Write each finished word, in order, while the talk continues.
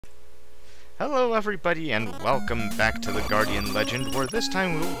Hello everybody and welcome back to the Guardian Legend, where this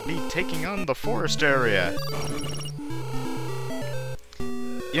time we'll be taking on the forest area.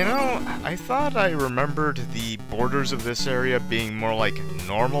 You know, I thought I remembered the borders of this area being more like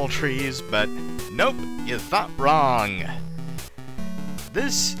normal trees, but nope, you thought wrong.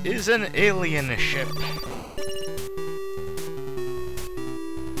 This is an alien ship.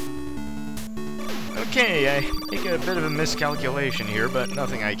 Okay, I make a bit of a miscalculation here, but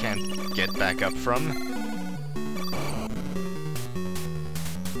nothing I can't get back up from.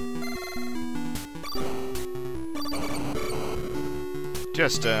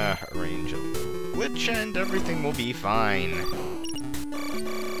 Just arrange a little glitch and everything will be fine.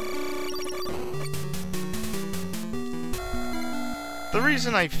 The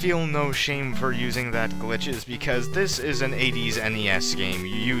reason I feel no shame for using that glitch is because this is an 80s NES game.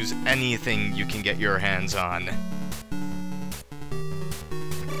 You use anything you can get your hands on.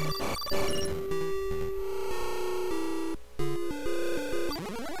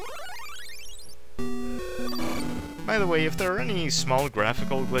 By the way, if there are any small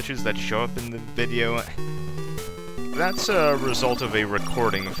graphical glitches that show up in the video, that's a result of a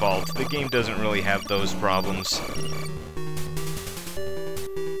recording fault. The game doesn't really have those problems.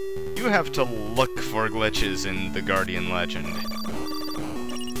 You have to look for glitches in the Guardian Legend.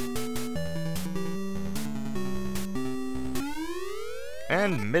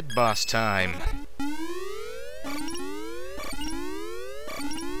 And mid-boss time.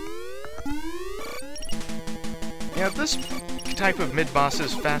 Yeah, this type of mid-boss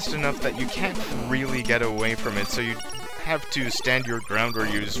is fast enough that you can't really get away from it, so you have to stand your ground or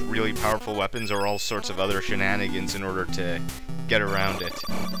use really powerful weapons or all sorts of other shenanigans in order to get around it.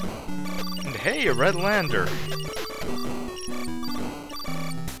 And hey, a red lander!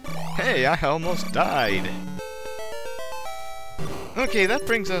 Hey, I almost died! Okay, that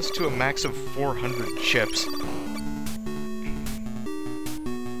brings us to a max of 400 chips.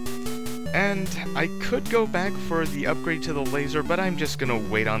 And I could go back for the upgrade to the laser, but I'm just gonna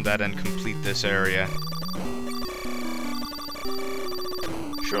wait on that and complete this area.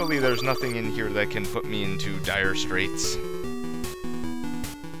 Surely there's nothing in here that can put me into dire straits.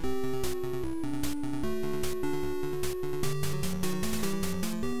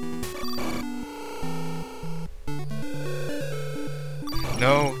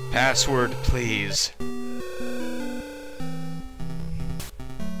 No password, please.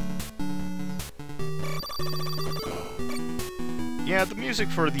 Yeah, the music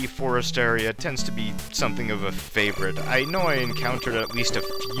for the forest area tends to be something of a favorite. I know I encountered at least a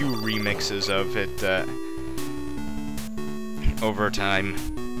few remixes of it over time.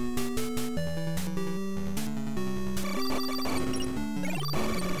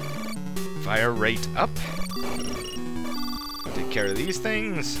 Fire rate up. Take care of these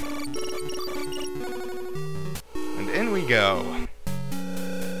things. And in we go.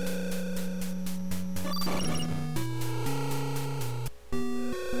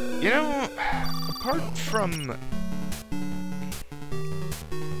 You know, apart from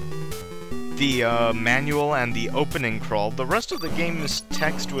the manual and the opening crawl, the rest of the game's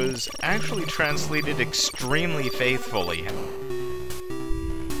text was actually translated extremely faithfully.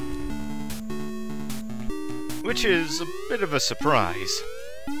 Which is a bit of a surprise.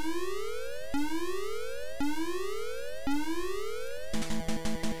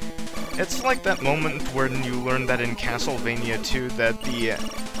 It's like that moment when you learn that in Castlevania 2 that the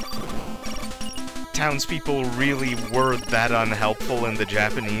townspeople really were that unhelpful in the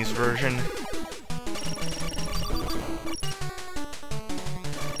Japanese version.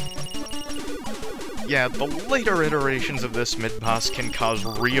 Yeah, the later iterations of this mid-boss can cause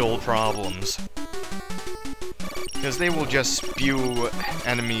real problems. Because they will just spew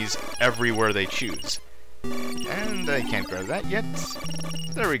enemies everywhere they choose. And I can't grab that yet.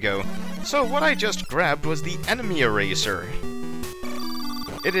 There we go. So what I just grabbed was the Enemy Eraser.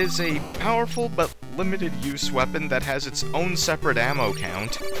 It is a powerful but limited use weapon that has its own separate ammo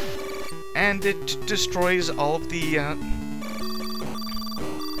count. And it destroys all of the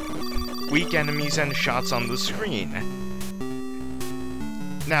weak enemies and shots on the screen.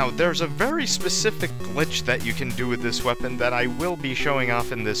 Now, there's a very specific glitch that you can do with this weapon that I will be showing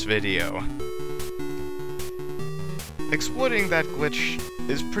off in this video. Exploiting that glitch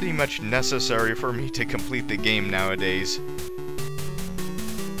is pretty much necessary for me to complete the game nowadays.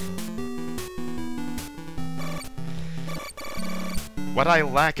 What I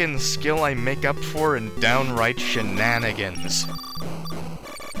lack in skill, I make up for in downright shenanigans.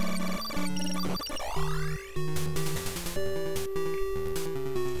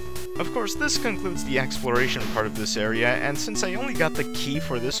 Of course, this concludes the exploration part of this area, and since I only got the key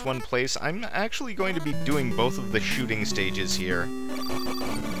for this one place, I'm actually going to be doing both of the shooting stages here.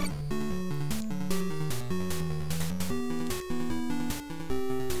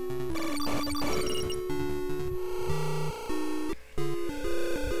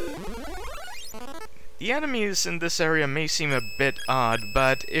 The enemies in this area may seem a bit odd,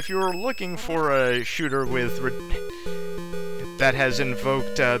 but if you're looking for a shooter that has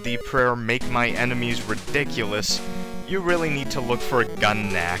invoked the prayer, "Make my enemies ridiculous," you really need to look for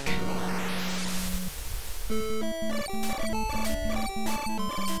Gunnak.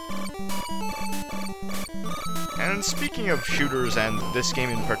 And speaking of shooters, and this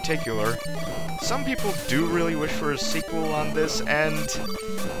game in particular, some people do really wish for a sequel on this, and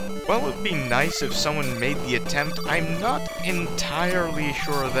well, it would be nice if someone made the attempt. I'm not entirely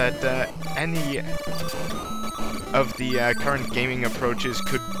sure that any of the current gaming approaches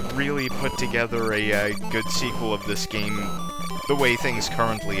could really put together a good sequel of this game the way things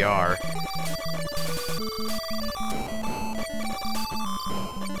currently are.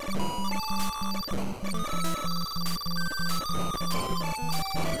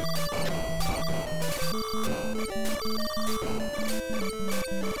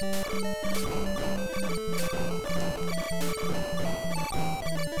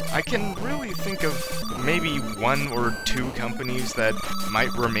 I can really think of maybe one or two companies that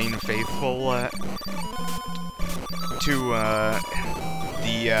might remain faithful to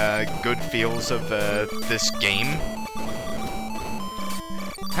the good feels of this game.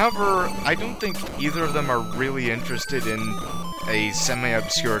 However, I don't think either of them are really interested in a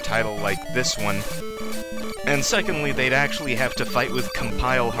semi-obscure title like this one. And secondly, they'd actually have to fight with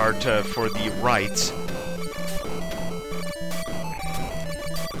CompileHeart for the rights.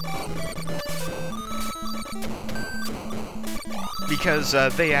 Because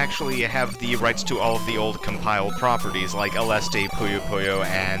they actually have the rights to all of the old Compile properties, like Aleste, Puyo Puyo,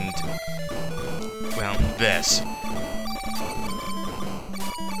 and, well, this.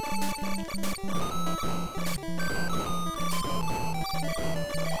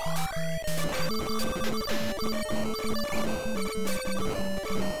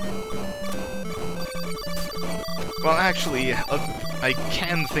 Well, actually, I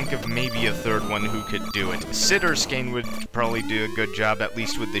can think of maybe a third one who could do it. Sid Erskine would probably do a good job, at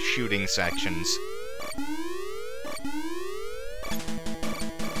least with the shooting sections.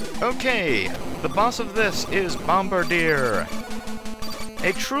 Okay, the boss of this is Bombardier.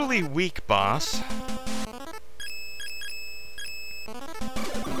 A truly weak boss,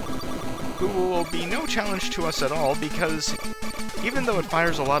 who will be no challenge to us at all, because even though it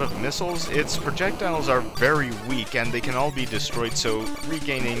fires a lot of missiles, its projectiles are very weak and they can all be destroyed, so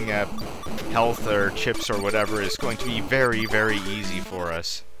regaining health or chips or whatever is going to be very, very easy for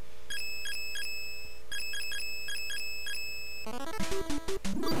us.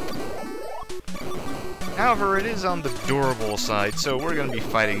 However, it is on the durable side, so we're going to be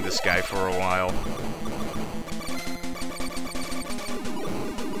fighting this guy for a while.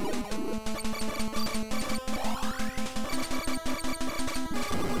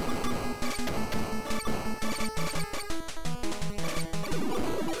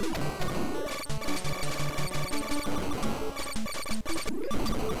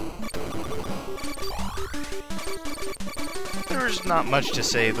 There's not much to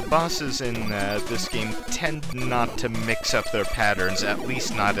say. The bosses in this game tend not to mix up their patterns, at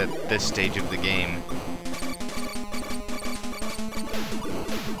least not at this stage of the game.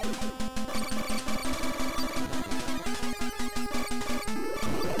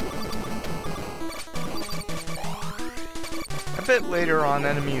 A bit later on,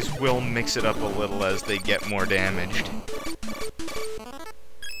 enemies will mix it up a little as they get more damaged.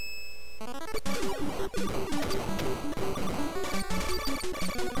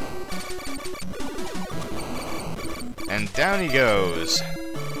 And down he goes.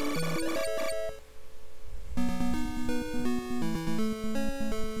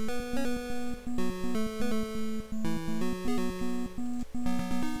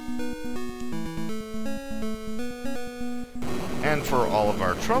 And for all of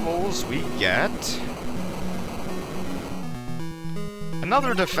our troubles, we get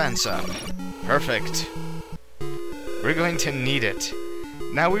another defense up. Perfect. We're going to need it.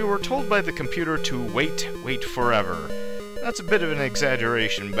 Now, we were told by the computer to wait forever. That's a bit of an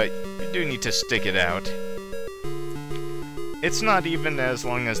exaggeration, but you do need to stick it out. It's not even as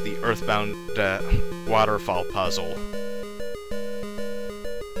long as the Earthbound waterfall puzzle.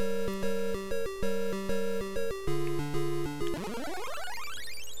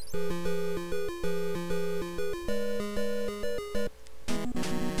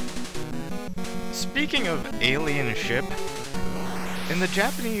 speaking of alien ship, in the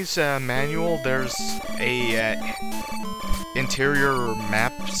Japanese manual, there's a interior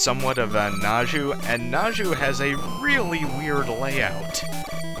map somewhat of Naju, and Naju has a really weird layout.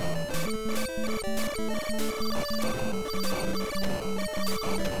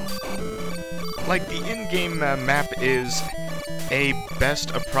 Like, the in-game map is a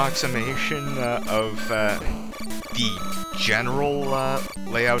best approximation of the general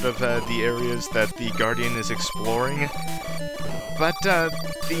layout of the areas that the Guardian is exploring, but the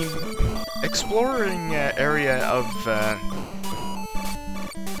exploring area of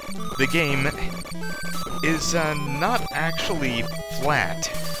the game is not actually flat.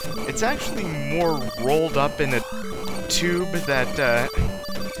 It's actually more rolled up in a tube that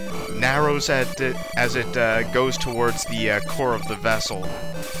narrows as it goes towards the core of the vessel.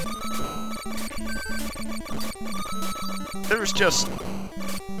 There's just...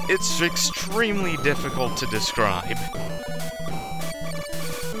 it's extremely difficult to describe.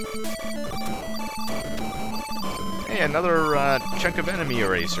 Hey, another chunk of enemy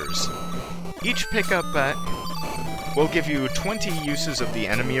erasers. Each pickup will give you 20 uses of the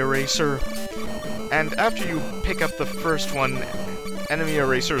enemy eraser, and after you pick up the first one, enemy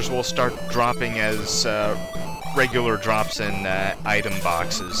erasers will start dropping as regular drops in item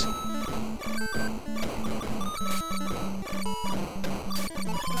boxes.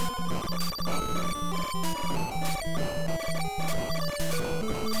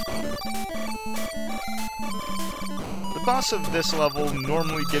 The boss of this level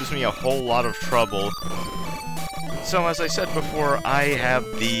normally gives me a whole lot of trouble, so as I said before, I have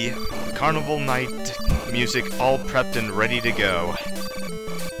the Carnival Night music all prepped and ready to go.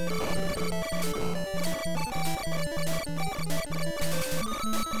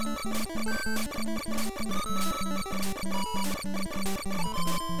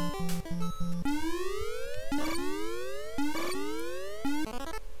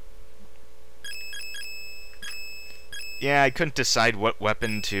 Yeah, I couldn't decide what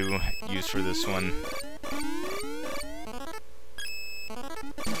weapon to use for this one.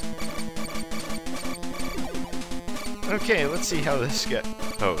 Okay, let's see how this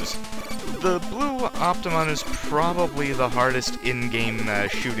goes. The blue Optimon is probably the hardest in-game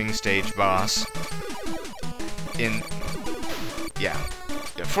shooting stage boss. Yeah,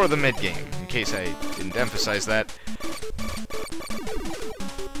 for the mid-game, in case I didn't emphasize that.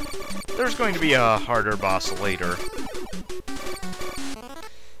 There's going to be a harder boss later.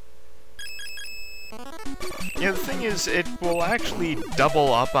 Yeah, the thing is, it will actually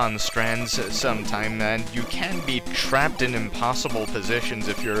double up on strands sometime, and you can be trapped in impossible positions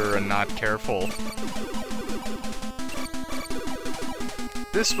if you're not careful.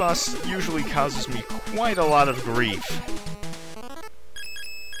 This boss usually causes me quite a lot of grief.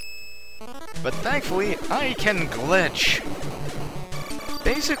 But thankfully, I can glitch!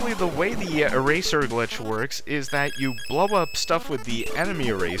 Basically, the way the eraser glitch works is that you blow up stuff with the enemy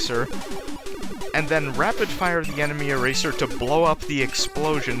eraser, and then rapid-fire the enemy eraser to blow up the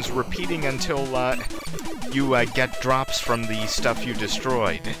explosions, repeating until you get drops from the stuff you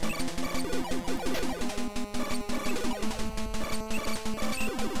destroyed.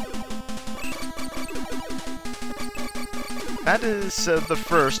 That is the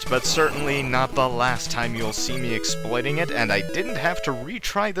first, but certainly not the last time you'll see me exploiting it, and I didn't have to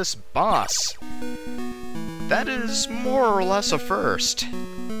retry this boss. That is more or less a first.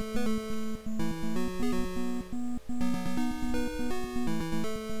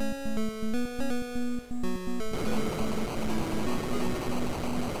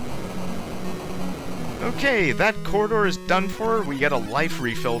 Okay, that corridor is done for. We get a life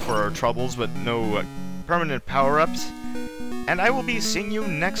refill for our troubles, but no permanent power-ups. And I will be seeing you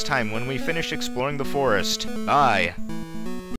next time when we finish exploring the forest. Bye.